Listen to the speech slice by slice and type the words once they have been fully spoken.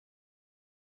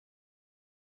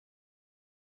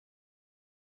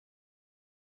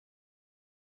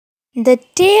The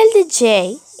tailed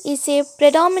jay is a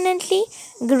predominantly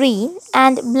green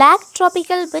and black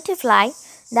tropical butterfly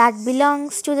that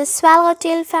belongs to the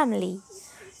swallowtail family.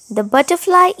 The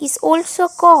butterfly is also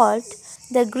called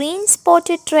the green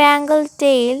spotted triangle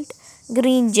tailed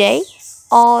green jay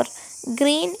or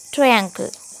green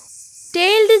triangle.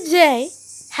 Tailed jay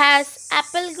has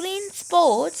apple green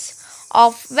spots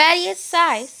of various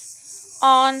size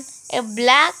on a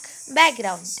black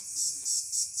background.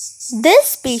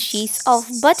 This species of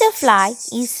butterfly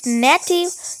is native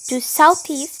to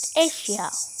Southeast Asia.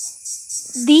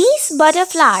 These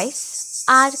butterflies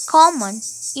are common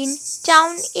in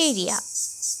town area.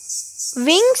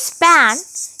 Wingspan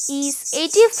is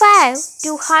 85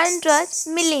 to 100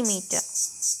 mm.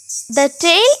 The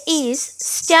tail is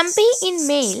stumpy in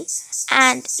male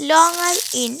and longer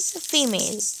in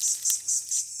female.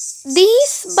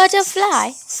 These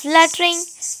butterflies fluttering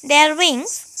their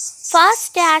wings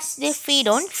fast as they feed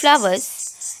on flowers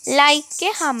like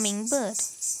a hummingbird.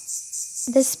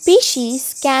 The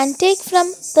species can take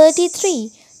from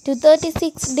 33 to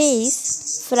 36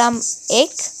 days from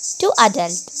egg to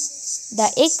adult. The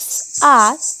eggs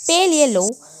are pale yellow,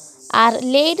 are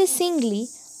laid singly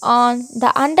on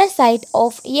the underside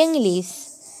of young leaves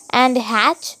and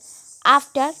hatch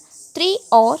after 3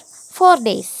 or 4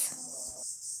 days.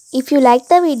 If you like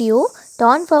the video,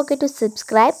 don't forget to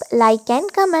subscribe, like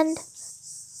and comment.